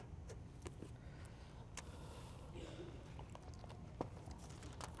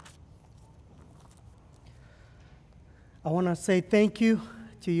I want to say thank you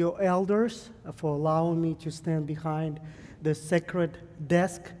to your elders for allowing me to stand behind the sacred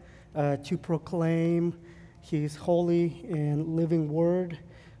desk to proclaim His holy and living word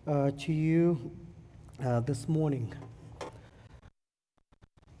to you this morning.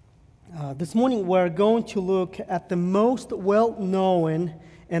 This morning we're going to look at the most well-known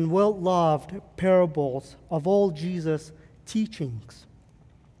and well-loved parables of all Jesus' teachings.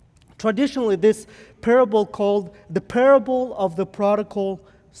 Traditionally, this parable called the parable of the prodigal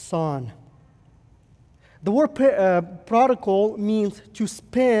son. The word prodigal means to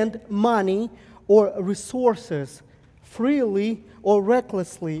spend money or resources freely or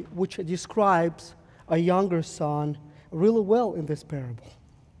recklessly, which describes a younger son really well in this parable.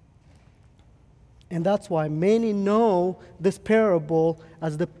 And that's why many know this parable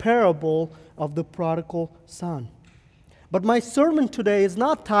as the parable of the prodigal son. But my sermon today is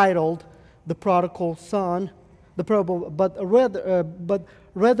not titled The Prodigal Son, the parable, but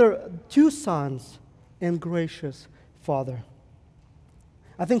rather Two Sons and Gracious Father.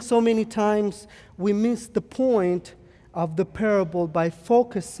 I think so many times we miss the point of the parable by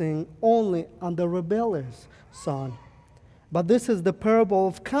focusing only on the rebellious son. But this is the parable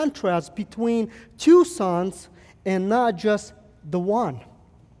of contrast between two sons and not just the one.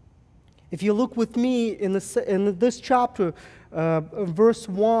 If you look with me in this chapter, verse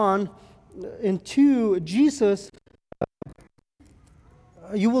 1 and 2, Jesus,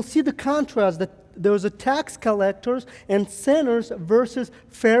 you will see the contrast that there was a tax collectors and sinners versus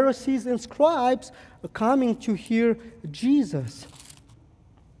Pharisees and scribes coming to hear Jesus.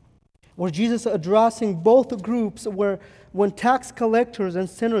 Where Jesus addressing both groups when tax collectors and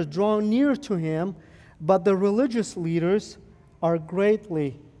sinners draw near to Him, but the religious leaders are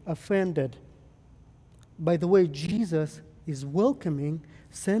greatly offended by the way Jesus is welcoming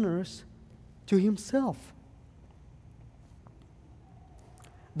sinners to Himself.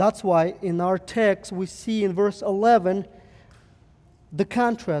 That's why in our text we see in verse 11 the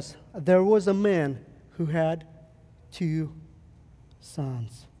contrast. There was a man who had two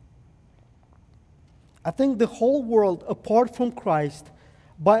sons. I think the whole world, apart from Christ,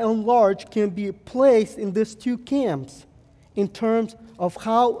 by and large, can be placed in these two camps in terms of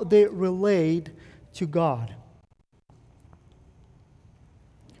how they relate to God.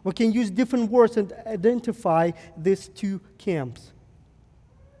 We can use different words and identify these two camps.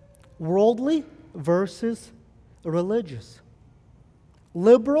 Worldly versus religious.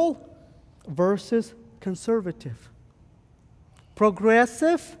 Liberal versus conservative.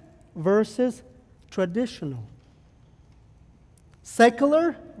 Progressive versus traditional.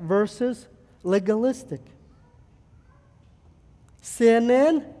 Secular versus legalistic.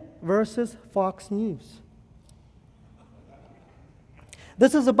 CNN versus Fox News.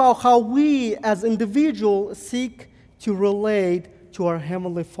 This is about how we as individuals seek to relate to our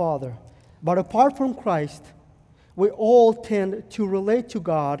Heavenly Father. But apart from Christ, we all tend to relate to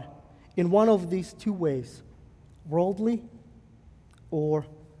God in one of these two ways, worldly or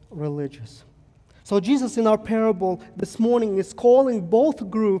religious. So Jesus in our parable this morning is calling both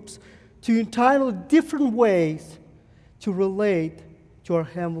groups to entirely different ways to relate to our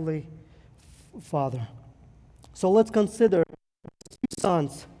Heavenly Father. So let's consider two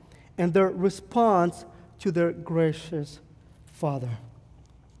sons and their response to their gracious Father.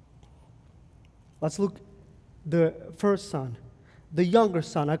 Let's look at the first son, the younger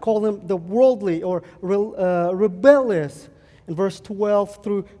son. I call him the worldly or rebellious in verse 12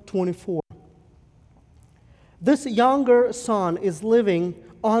 through 24. This younger son is living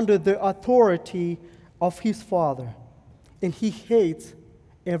under the authority of his father, and he hates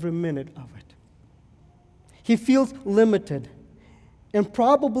every minute of it. He feels limited and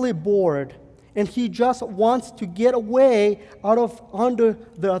probably bored, and he just wants to get away under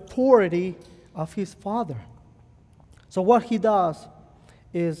the authority of his father. So what he does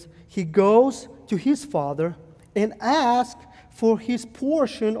is he goes to his father and asks for his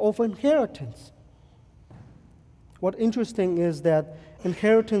portion of inheritance. What's interesting is that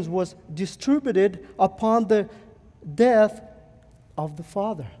inheritance was distributed upon the death of the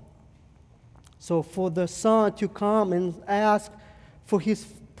father. So for the son to come and ask for his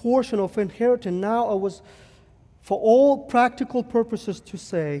portion of inheritance, now I was, for all practical purposes, to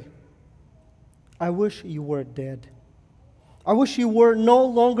say, I wish you were dead. I wish you were no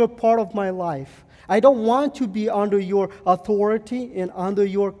longer part of my life. I don't want to be under your authority and under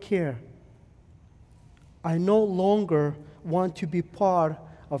your care. I no longer want to be part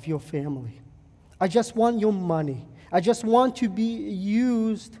of your family. I just want your money. I just want to be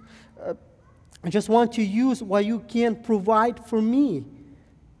used. I just want to use what you can provide for me.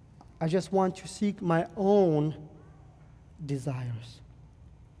 I just want to seek my own desires.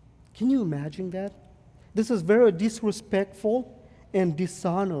 Can you imagine that? This is very disrespectful and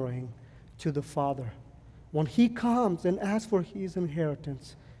dishonoring to the father. When he comes and asks for his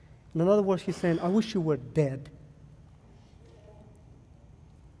inheritance, in other words, he's saying, I wish you were dead.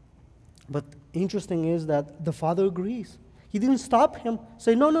 But interesting is that the father agrees. He didn't stop him,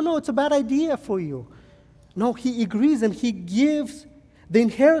 say, no, it's a bad idea for you. No, he agrees and he gives the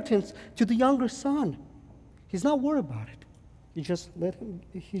inheritance to the younger son. He's not worried about it.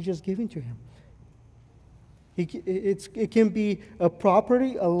 He's just giving to him. It can be a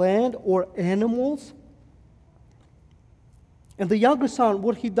property, a land, or animals. And the younger son,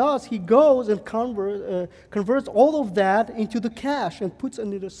 what he does, he goes and converts all of that into the cash and puts it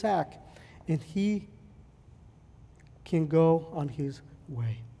in a sack. And he can go on his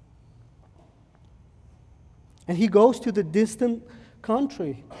way. And he goes to the distant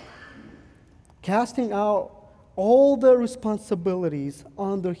country, casting out all the responsibilities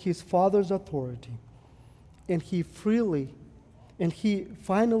under his father's authority. And he finally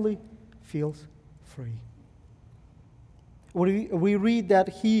feels free. We read that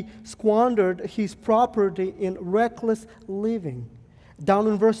he squandered his property in reckless living. Down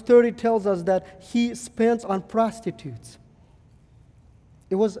in verse 30 tells us that he spent on prostitutes.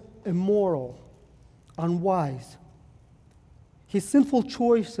 It was immoral, unwise. His sinful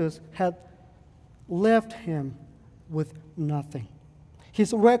choices had left him with nothing.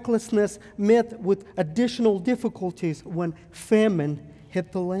 His recklessness met with additional difficulties when famine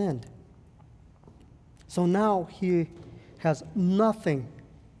hit the land. So now he has nothing,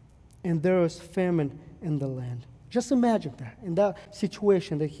 and there is famine in the land. Just imagine that, in that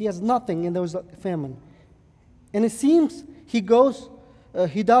situation, that he has nothing and there was a famine. And it seems he does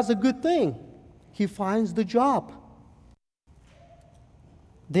a good thing. He finds the job.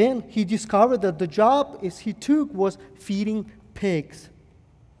 Then he discovered that the job he took was feeding pigs.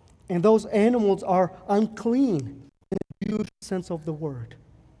 And those animals are unclean in the Jewish sense of the word.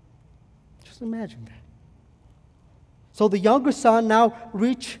 Just imagine that. So the younger son now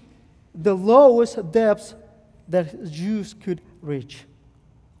reached the lowest depths that Jews could reach.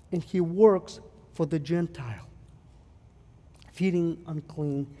 And he works for the Gentile, feeding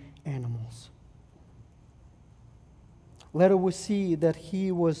unclean animals. Later we see that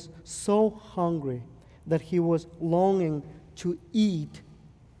he was so hungry that he was longing to eat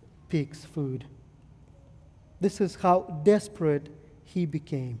pig's food. This is how desperate he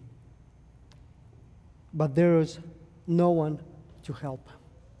became. But there is no one to help him.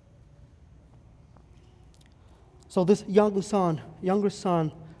 So this younger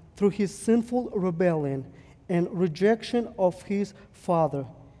son, through his sinful rebellion and rejection of his father,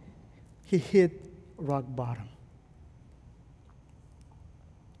 he hit rock bottom.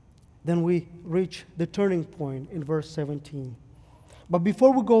 Then we reach the turning point in verse 17. But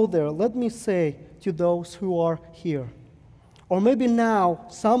before we go there, let me say to those who are here, or maybe now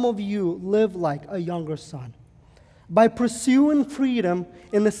some of you live like a younger son, by pursuing freedom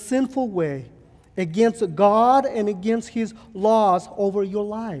in a sinful way against God and against His laws over your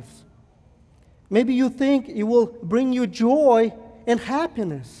lives. Maybe you think it will bring you joy and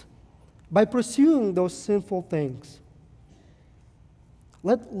happiness by pursuing those sinful things.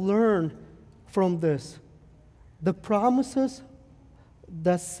 Let's learn from this the promises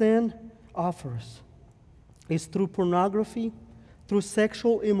that sin offers is through pornography, through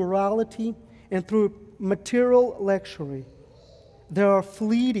sexual immorality, and through material luxury. There are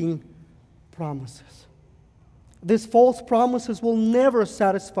fleeting promises. These false promises will never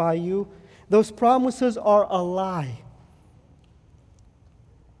satisfy you. Those promises are a lie.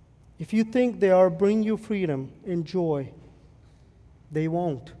 If you think they are bring you freedom and joy, they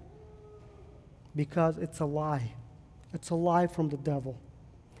won't. Because it's a lie. It's a lie from the devil.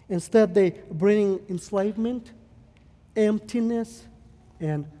 Instead, they bring enslavement, emptiness,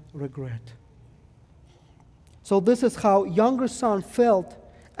 and regret. So this is how younger son felt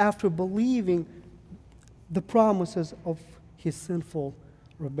after believing the promises of his sinful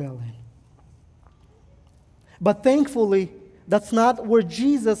rebellion. But thankfully, that's not where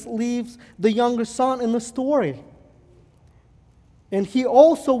Jesus leaves the younger son in the story. And He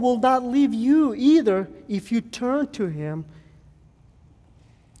also will not leave you either if you turn to Him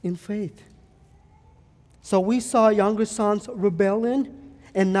in faith. So we saw younger son's rebellion,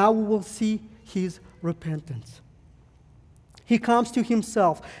 and now we will see his repentance. He comes to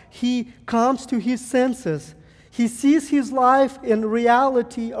himself. He comes to his senses. He sees his life and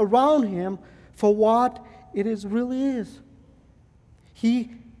reality around him for what it really is.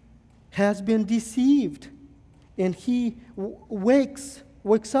 He has been deceived, and he wakes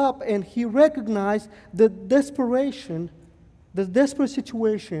up and he recognizes the desperation the desperate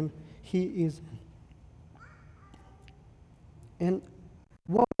situation he is in. And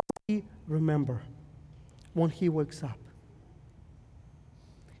what does he remember when he wakes up?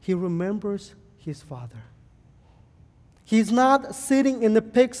 He remembers his father. He's not sitting in the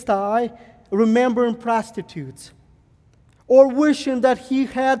pigsty remembering prostitutes or wishing that he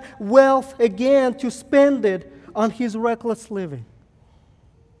had wealth again to spend it on his reckless living.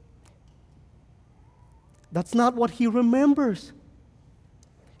 That's not what he remembers.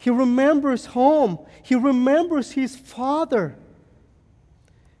 He remembers home. He remembers his father.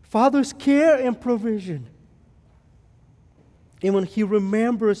 Father's care and provision. And when he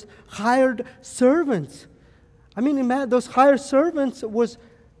remembers hired servants. I mean, imagine those hired servants was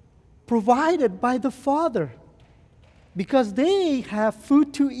provided by the father because they have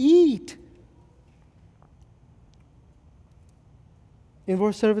food to eat. In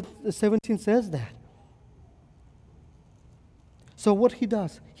verse 17 says that. So what he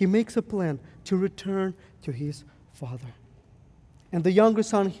does, he makes a plan to return to his father. And the younger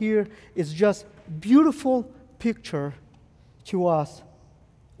son here is just beautiful picture to us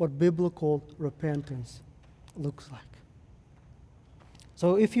what biblical repentance looks like.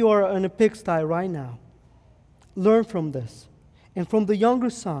 So if you are in a pigsty right now, learn from this. And from the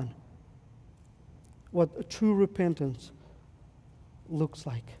younger son, what true repentance looks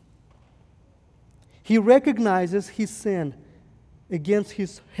like. He recognizes his sin against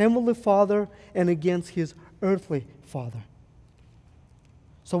his heavenly father and against his earthly father.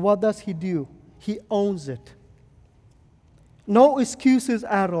 So what does he do? He owns it. No excuses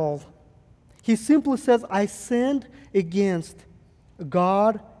at all. He simply says, I sinned against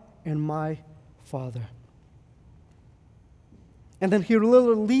God and my father. And then he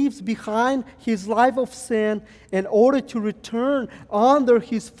literally leaves behind his life of sin in order to return under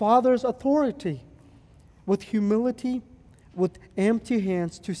his father's authority with humility, with empty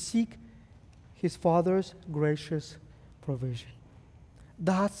hands to seek his father's gracious provision.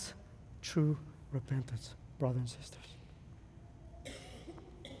 That's true repentance, brothers and sisters.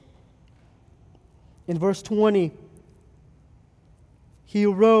 In verse 20, he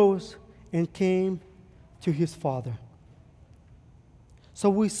arose and came to his father. So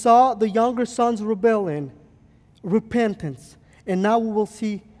we saw the younger son's rebellion, repentance, and now we will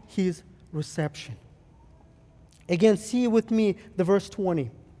see his reception. Again, see with me the verse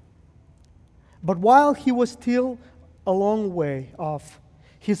 20. But while he was still a long way off,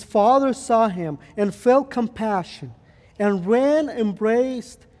 his father saw him and felt compassion and ran,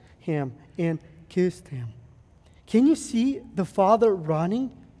 embraced him, and kissed him. Can you see the father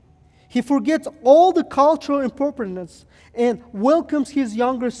running? He forgets all the cultural importance and welcomes his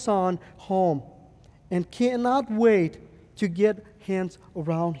younger son home and cannot wait to get hands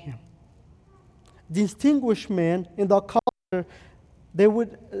around him. Distinguished men in the culture,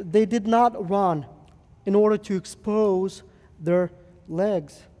 they did not run in order to expose their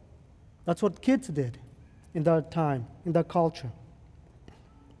legs. That's what kids did in that time, in that culture.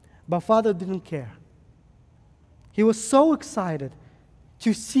 But father didn't care. He was so excited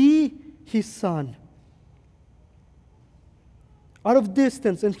to see his son out of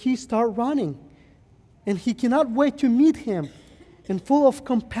distance, and he started running. And he cannot wait to meet him. And full of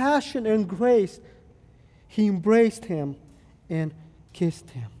compassion and grace, he embraced him and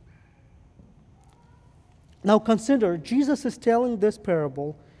kissed him. Now consider, Jesus is telling this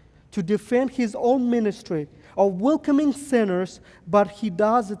parable to defend his own ministry of welcoming sinners, but he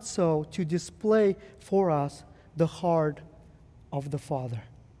does it so to display for us the heart of the Father.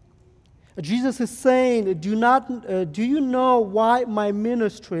 Jesus is saying, do you know why my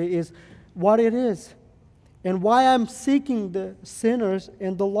ministry is what it is? And why I'm seeking the sinners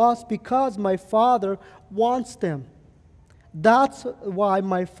and the lost? Because my Father wants them. That's why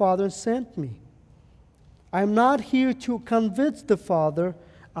my Father sent me. I'm not here to convince the Father.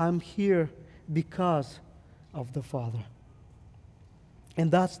 I'm here because of the Father.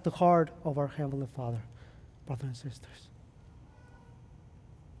 And that's the heart of our Heavenly Father, brothers and sisters.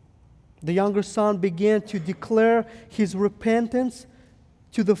 The younger son began to declare his repentance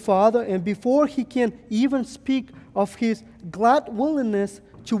to the father, and before he can even speak of his glad willingness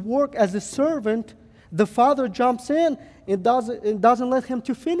to work as a servant, the father jumps in and doesn't let him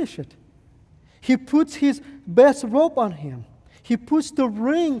to finish it. He puts his best robe on him. He puts the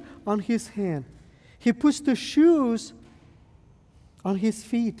ring on his hand. He puts the shoes on his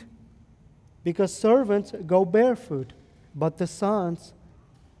feet, because servants go barefoot, but the sons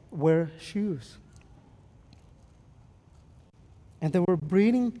wear shoes. And they were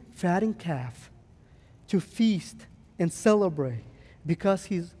breeding fattened calf to feast and celebrate because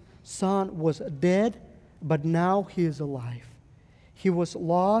his son was dead, but now he is alive. He was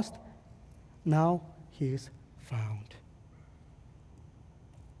lost, now he is found.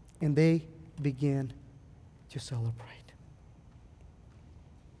 And they began to celebrate.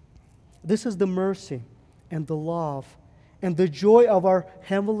 This is the mercy and the love and the joy of our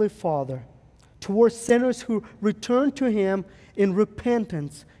Heavenly Father towards sinners who return to Him in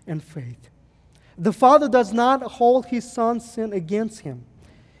repentance and faith. The Father does not hold His Son's sin against Him.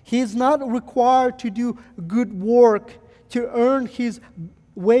 He is not required to do good work to earn His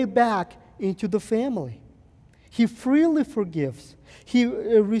way back into the family. He freely forgives. He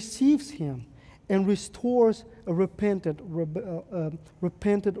receives him and restores a repentant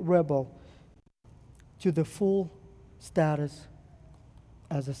rebel to the full status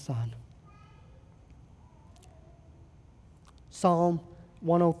as a son. Psalm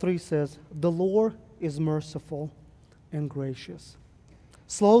 103 says, "The Lord is merciful and gracious,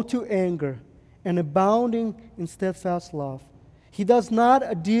 slow to anger, and abounding in steadfast love. He does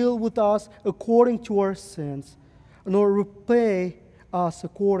not deal with us according to our sins, nor repay us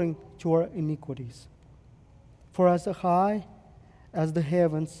according to our iniquities. For as high as the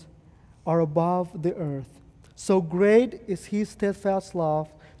heavens are above the earth, so great is His steadfast love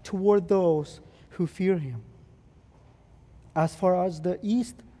toward those who fear Him. As far as the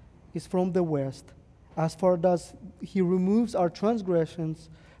east is from the west, as far as He removes our transgressions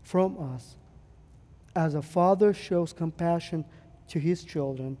from us. As a father shows compassion to his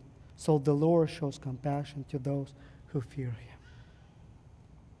children, so the Lord shows compassion to those who fear Him."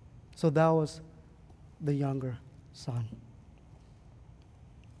 So that was the younger son.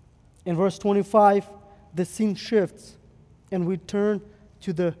 In verse 25, the scene shifts and we turn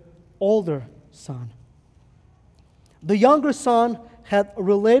to the older son. The younger son had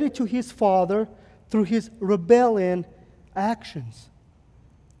related to his father through his rebellion actions,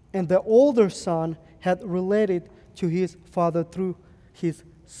 and the older son had related to his father through his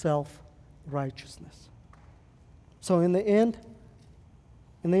self-righteousness. So in the end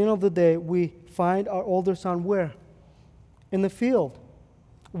of the day, we find our older son where? In the field,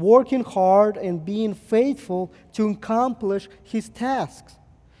 working hard and being faithful to accomplish his tasks.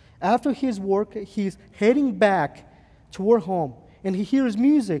 After his work, he's heading back toward home, and he hears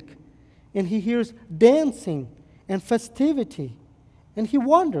music, and he hears dancing and festivity, and he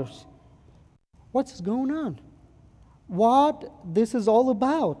wonders, what's going on? What this is all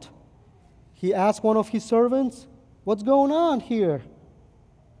about? He asks one of his servants, "What's going on here?"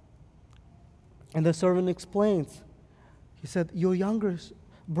 And the servant explains. He said, "Your younger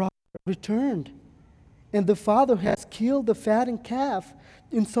brother returned, and the father has killed the fattened calf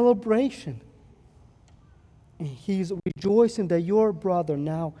in celebration. And he's rejoicing that your brother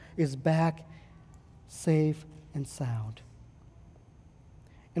now is back safe and sound."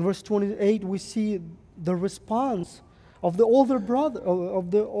 In verse 28, we see the response of the older brother,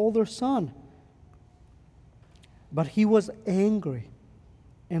 of the older son. "But he was angry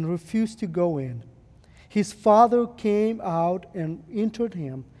and refused to go in. His father came out and entered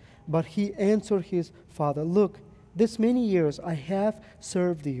him, but he answered his father, 'Look, this many years I have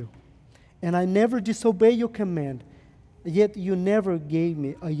served you, and I never disobeyed your command, yet you never gave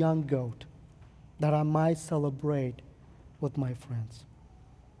me a young goat that I might celebrate with my friends.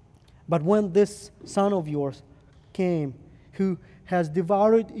 But when this son of yours came, who has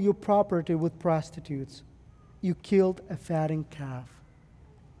devoured your property with prostitutes, you killed a fattened calf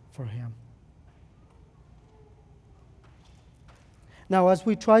for him.'" Now, as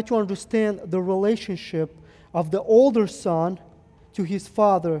we try to understand the relationship of the older son to his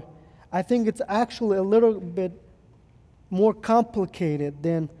father, I think it's actually a little bit more complicated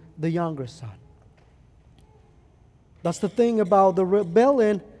than the younger son. That's the thing about the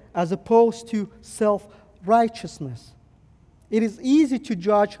rebellion as opposed to self-righteousness. It is easy to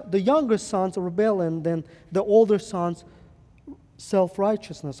judge the younger son's rebellion than the older son's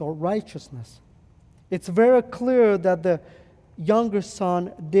self-righteousness or righteousness. It's very clear that the younger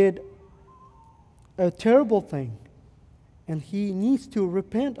son did a terrible thing, and he needs to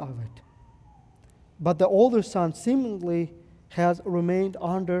repent of it. But the older son seemingly has remained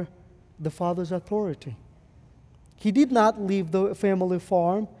under the father's authority. He did not leave the family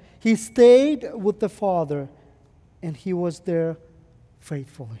farm. He stayed with the father, and he was there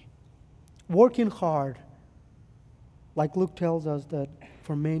faithfully, working hard, like Luke tells us that,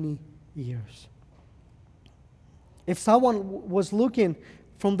 for many years. If someone was looking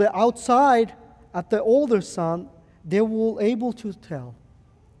from the outside at the older son, they were able to tell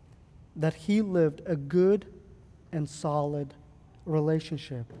that he lived a good and solid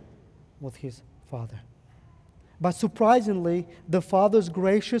relationship with his father. But surprisingly, the father's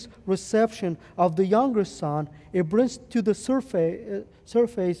gracious reception of the younger son, it brings to the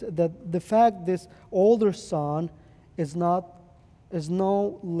surface that the fact this older son is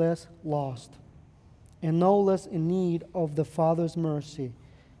no less lost and no less in need of the father's mercy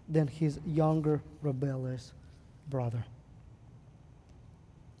than his younger rebellious brother.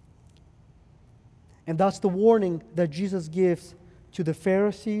 And that's the warning that Jesus gives to the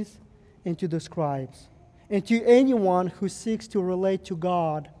Pharisees and to the scribes, and to anyone who seeks to relate to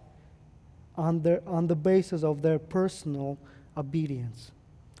God on the basis of their personal obedience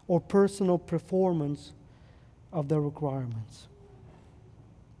or personal performance of their requirements.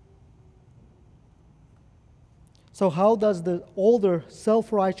 So how does the older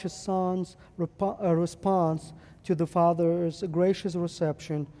self-righteous son's response to the father's gracious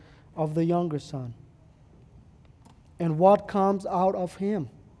reception of the younger son? And what comes out of him?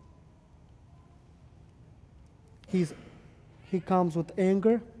 He comes with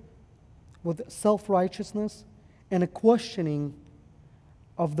anger, with self-righteousness, and a questioning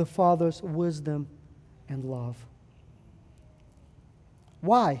of the Father's wisdom and love.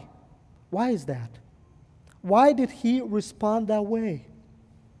 Why? Why is that? Why did he respond that way?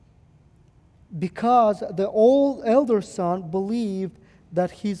 Because the elder son believed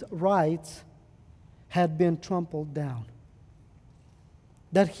that his rights had been trampled down,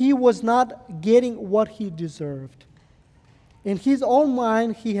 that he was not getting what he deserved. In his own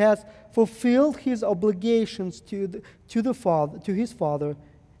mind, he has fulfilled his obligations to his father.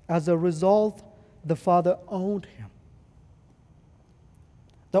 As a result, the father owned him.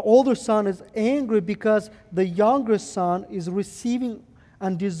 The older son is angry because the younger son is receiving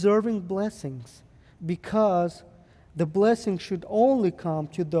undeserving blessings, because the blessing should only come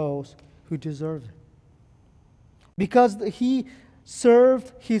to those who deserve it. Because he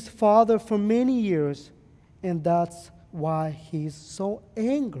served his father for many years, and that's why he's so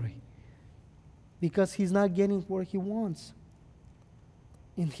angry, because he's not getting what he wants.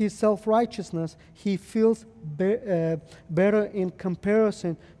 In his self-righteousness, he feels better in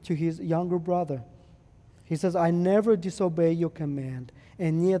comparison to his younger brother. He says, I never disobey your command,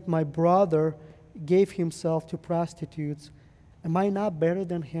 and yet my brother gave himself to prostitutes. Am I not better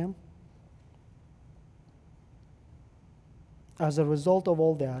than him? As a result of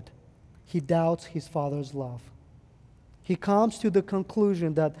all that, he doubts his father's love. He comes to the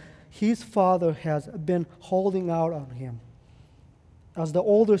conclusion that his father has been holding out on him, as the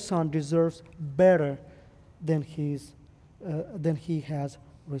older son deserves better than he has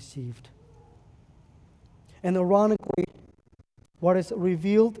received. And ironically, what is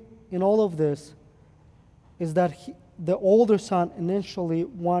revealed in all of this is that the older son initially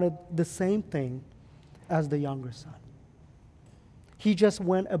wanted the same thing as the younger son. He just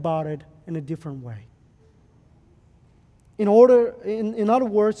went about it in a different way. In other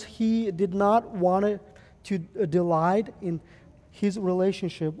words, he did not want to delight in his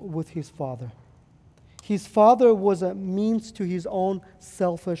relationship with his father. His father was a means to his own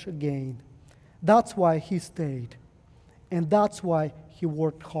selfish gain. That's why he stayed. And that's why he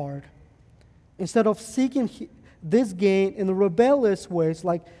worked hard. Instead of seeking this gain in rebellious ways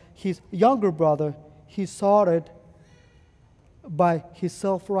like his younger brother, he sought it by his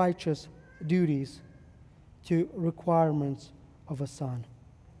self-righteous duties to requirements of a son.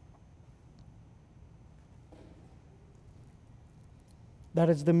 That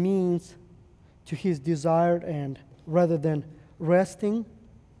is the means to his desired end, rather than resting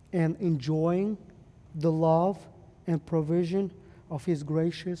and enjoying the love and provision of his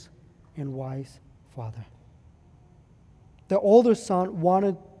gracious and wise father. The older son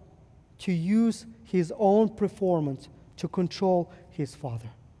wanted to use his own performance to control his father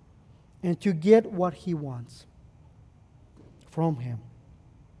and to get what he wants from him.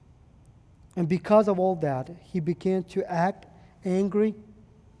 And because of all that, he began to act angry,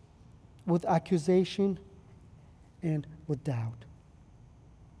 with accusation, and with doubt.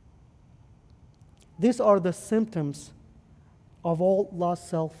 These are the symptoms of all lost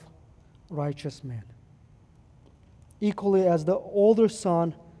self-righteous men. Equally as the older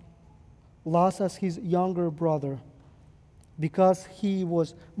son lost as his younger brother, because he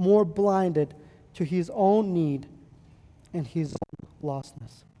was more blinded to his own need and his own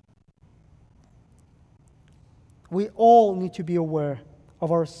lostness. We all need to be aware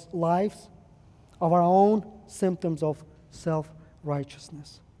of our lives, of our own symptoms of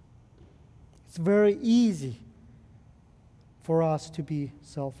self-righteousness. It's very easy for us to be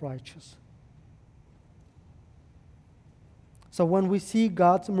self-righteous. So when we see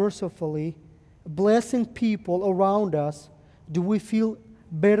God mercifully blessing people around us, do we feel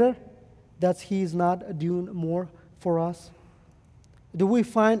better that He is not doing more for us? Do we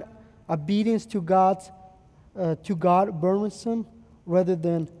find obedience to God burdensome rather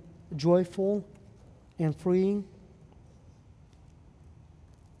than joyful and freeing?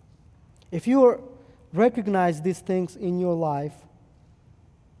 If you recognize these things in your life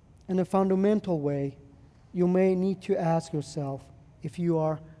in a fundamental way, you may need to ask yourself if you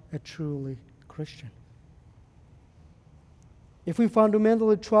are a truly Christian. If we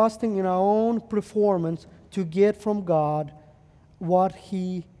fundamentally trusting in our own performance to get from God what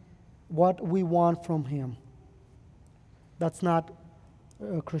we want from Him, that's not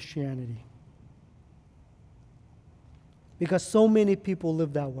Christianity. Because so many people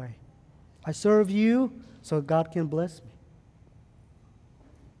live that way. I serve you so God can bless me.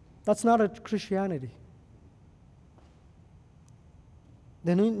 That's not a Christianity.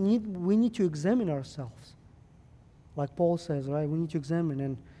 Then we need to examine ourselves. Like Paul says, right? We need to examine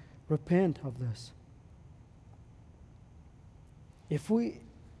and repent of this. If we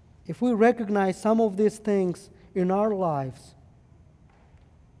recognize some of these things in our lives,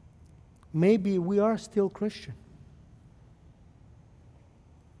 maybe we are still Christian.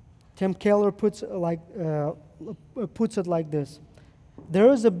 Tim Keller puts it like this.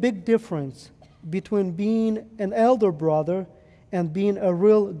 There is a big difference between being an elder brother and being a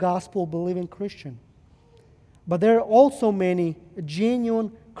real gospel-believing Christian. But there are also many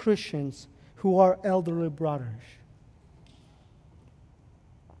genuine Christians who are elderly brothers.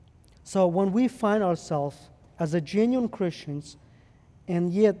 So when we find ourselves as a genuine Christians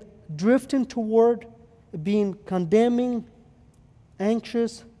and yet drifting toward being condemning,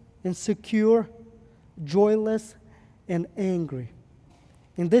 anxious, insecure, joyless, and angry,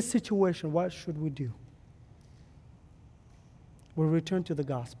 in this situation, what should we do? We return to the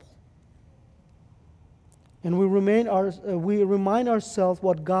gospel. And we remind ourselves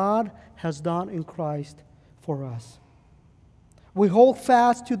what God has done in Christ for us. We hold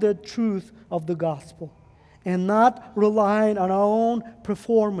fast to the truth of the gospel and not relying on our own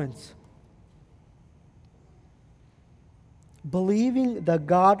performance. Believing that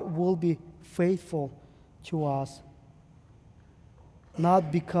God will be faithful to us,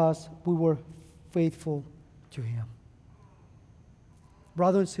 not because we were faithful to Him.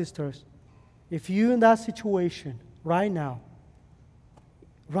 Brothers and sisters, if you're in that situation right now,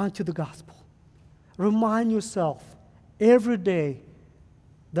 run to the gospel. Remind yourself every day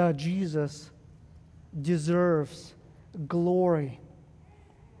that Jesus deserves glory,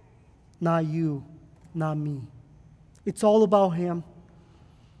 not you, not me. It's all about Him.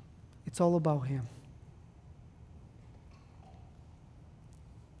 It's all about Him.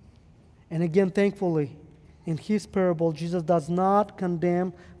 And again, thankfully, in His parable, Jesus does not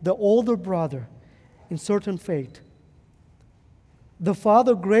condemn the older brother in certain fate. The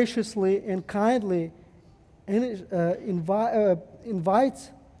Father graciously and kindly invites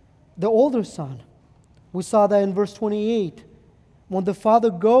the older son. We saw that in verse 28, when the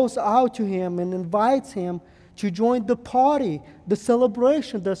Father goes out to him and invites him to join the party, the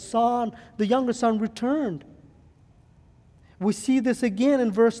celebration. The younger son returned. We see this again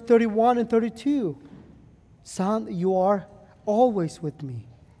in verse 31 and 32. Son, you are always with me,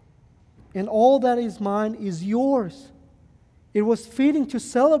 and all that is mine is yours. It was fitting to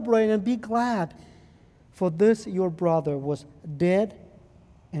celebrate and be glad, for this your brother was dead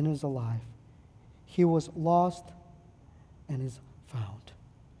and is alive. He was lost and is found.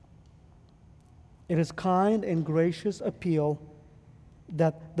 It is kind and gracious appeal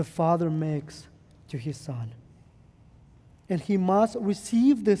that the Father makes to His Son. And he must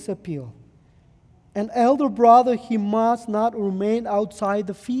receive this appeal. An elder brother, he must not remain outside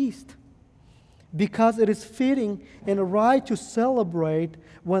the feast, because it is fitting and right to celebrate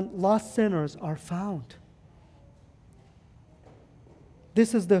when lost sinners are found.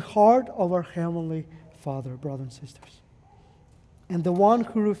 This is the heart of our Heavenly Father, brothers and sisters. And the one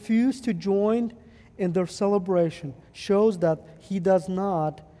who refused to join in their celebration shows that he does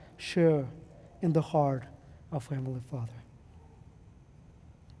not share in the heart of Heavenly Father.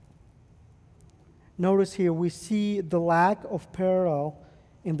 Notice here we see the lack of parallel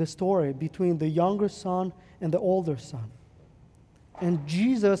in the story between the younger son and the older son. And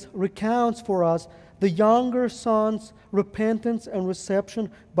Jesus recounts for us the younger son's repentance and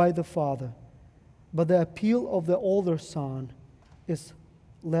reception by the Father. But the appeal of the older son is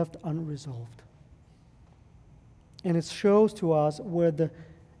left unresolved. And it shows to us where the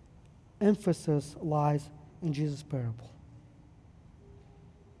emphasis lies in Jesus' parable.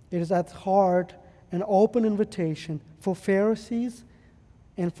 It is at heart an open invitation for Pharisees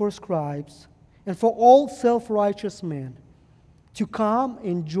and for scribes and for all self-righteous men to come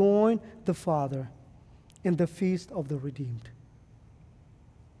and join the Father in the feast of the redeemed.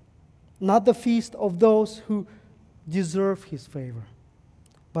 Not the feast of those who deserve His favor,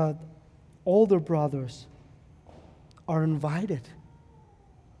 but older brothers are invited.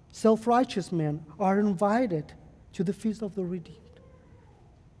 Self-righteous men are invited to the feast of the redeemed.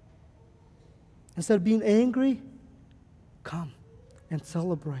 Instead of being angry, come and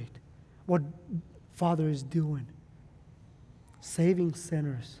celebrate what Father is doing, saving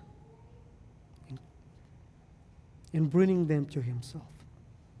sinners and bringing them to Himself.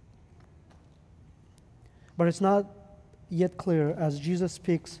 But it's not yet clear as Jesus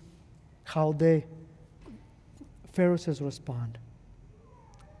speaks how the Pharisees respond.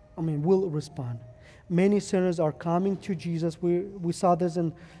 Will respond. Many sinners are coming to Jesus. We saw this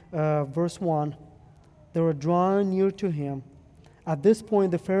in verse 1. They were drawing near to Him. At this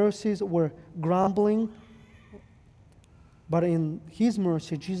point, the Pharisees were grumbling. But in His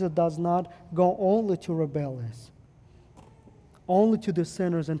mercy, Jesus does not go only to rebellious, only to the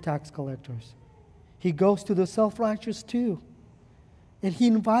sinners and tax collectors. He goes to the self-righteous too. And He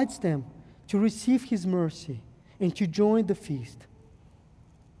invites them to receive His mercy and to join the feast.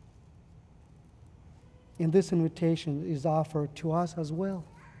 And this invitation is offered to us as well.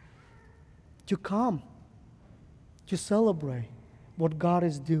 To come, to celebrate what God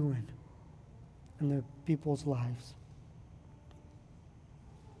is doing in the people's lives.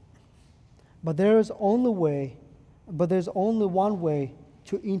 But there's only one way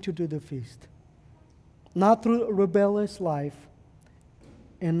to enter the feast. Not through a rebellious life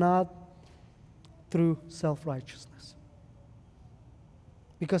and not through self-righteousness.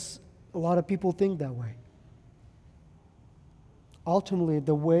 Because a lot of people think that way. Ultimately,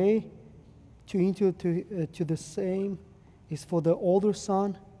 the way to enter to the same is for the older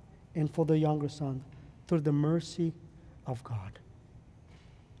son and for the younger son through the mercy of God.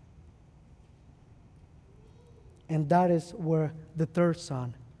 And that is where the third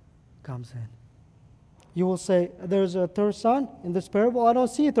son comes in. You will say, there's a third son in this parable? I don't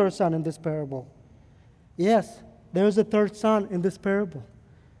see a third son in this parable. Yes, there's a third son in this parable.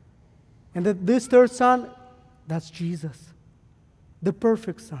 And this third son, that's Jesus. The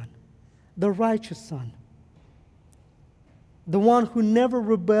perfect son. The righteous son. The one who never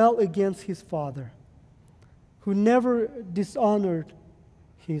rebelled against his father. Who never dishonored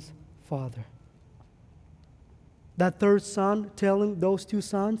his father. That third son telling those two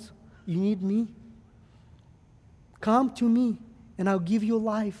sons, you need me? Come to me and I'll give you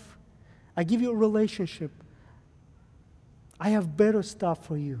life. I give you a relationship. I have better stuff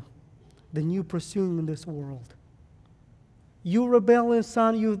for you than you pursuing in this world. You rebellious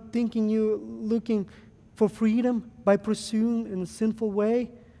son, you thinking you looking for freedom by pursuing in a sinful way,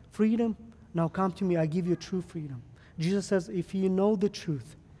 freedom. Now come to me, I give you true freedom. Jesus says, if you know the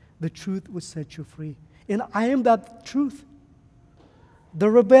truth will set you free. And I am that truth. The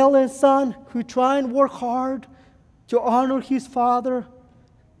rebellious son who try and work hard to honor his father,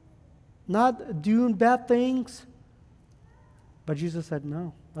 not doing bad things. But Jesus said,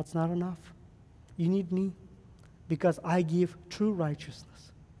 no, that's not enough. You need me because I give true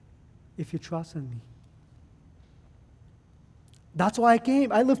righteousness if you trust in me. That's why I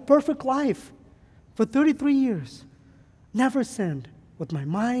came. I lived perfect life for 33 years. Never sinned with my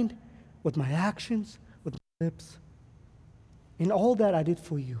mind, with my actions, with my lips. And all that I did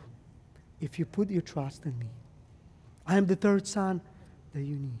for you if you put your trust in me. I am the third son that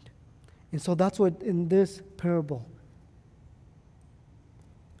you need. And so that's what in this parable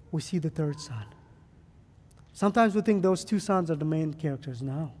we see the third son. Sometimes we think those two sons are the main characters.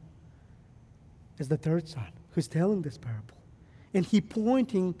 No. It's the third son who's telling this parable. And he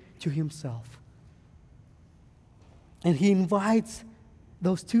pointing to himself. And he invites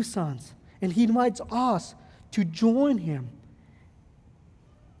those two sons. And he invites us to join him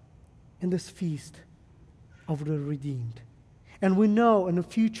in this feast of the redeemed. And we know in the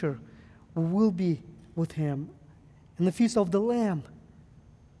future we will be with him in the feast of the Lamb.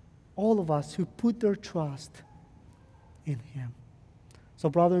 All of us who put their trust in him. So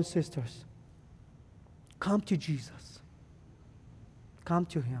brothers and sisters, come to Jesus. Come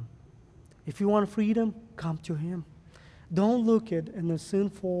to him. If you want freedom, come to him. Don't look at it in the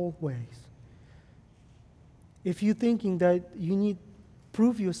sinful ways. If you're thinking that you need to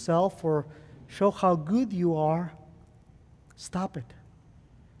prove yourself or show how good you are, stop it.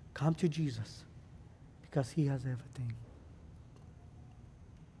 Come to Jesus because he has everything.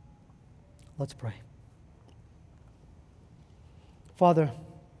 Let's pray. Father,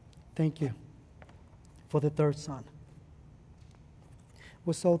 thank you for the third son.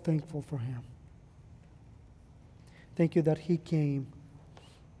 We're so thankful for him. Thank you that He came,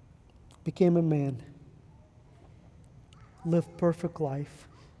 became a man, lived perfect life,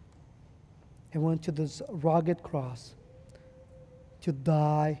 and went to this rugged cross to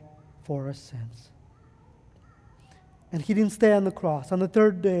die for our sins. And He didn't stay on the cross. On the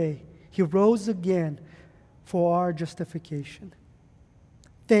third day, He rose again for our justification.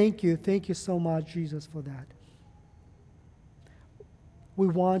 Thank you so much, Jesus, for that. We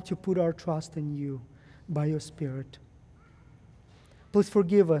want to put our trust in You by Your Spirit. Please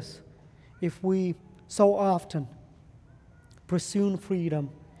forgive us if we so often pursue freedom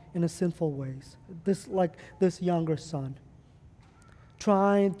in a sinful ways. Like this younger son,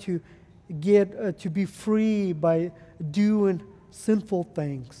 trying to get to be free by doing sinful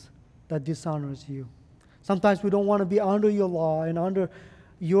things that dishonors You. Sometimes we don't want to be under Your law and under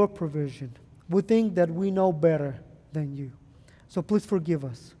Your provision. We think that we know better than You. So please forgive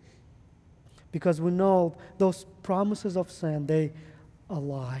us, because we know those promises of sin, they are a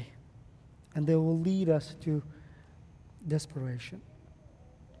lie, and they will lead us to desperation.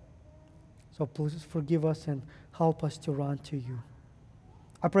 So please forgive us and help us to run to You.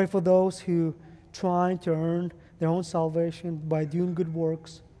 I pray for those who trying to earn their own salvation by doing good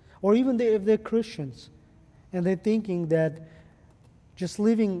works, or even if they're Christians and they're thinking that just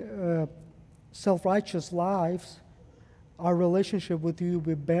living self-righteous lives, our relationship with You will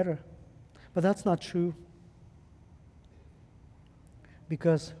be better. But that's not true,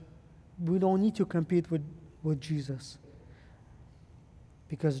 because we don't need to compete with Jesus,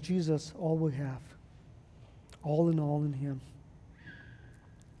 because Jesus all we have, all in Him.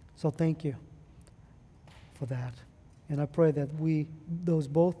 So thank You for that. And I pray that those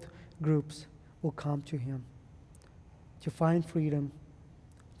both groups will come to Him to find freedom,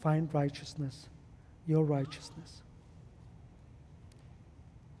 find righteousness, Your righteousness.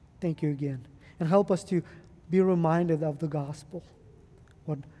 Thank You again. And help us to be reminded of the gospel,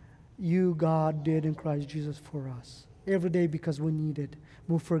 what You, God, did in Christ Jesus for us. Every day, because we need it.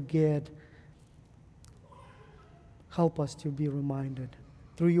 We forget. Help us to be reminded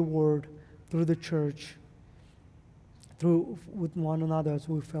through Your word, through the church, through with one another as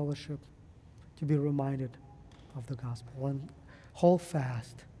we fellowship, to be reminded of the gospel and hold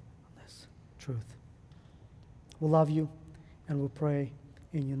fast on this truth. We love You, and we pray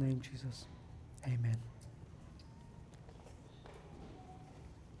in Your name, Jesus. Amen.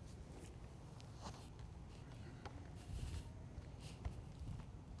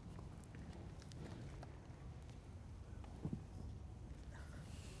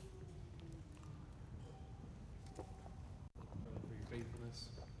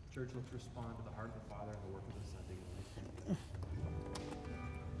 Church, let's respond to the heart of the Father and the work of the Son.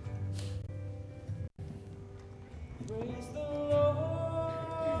 Praise the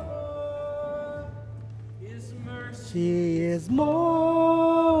Lord. His mercy is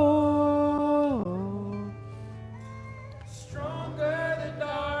more stronger than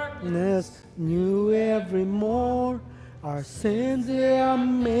darkness, new every morn. Our sins they are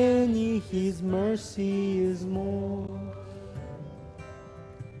many, His mercy is more.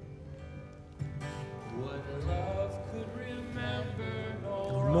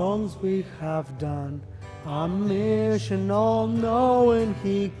 Wrongs we have done, our mission all knowing,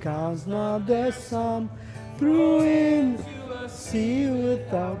 He counts not their sum. Through into a sea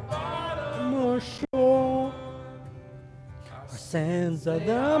without bottom or shore. Our sins are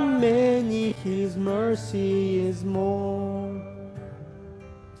the many, His mercy is more.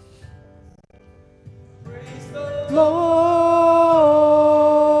 Praise the Lord,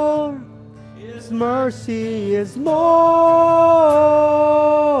 His mercy is more.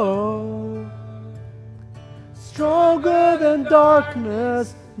 Stronger than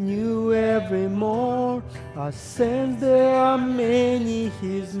darkness, new every morn. Our sins there are many,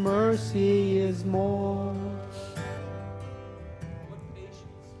 His mercy is more.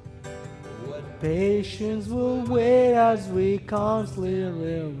 What patience will wait as we constantly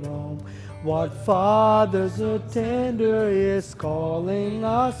roam. What fathers so tender is calling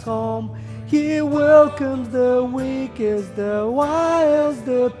us home. He welcomes the weakest, the wild,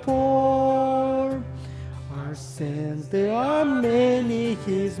 the poor. Our sins, there are many,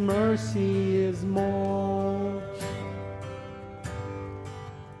 His mercy is more.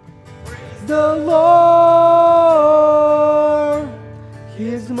 Praise the Lord,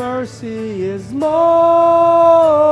 His mercy is more.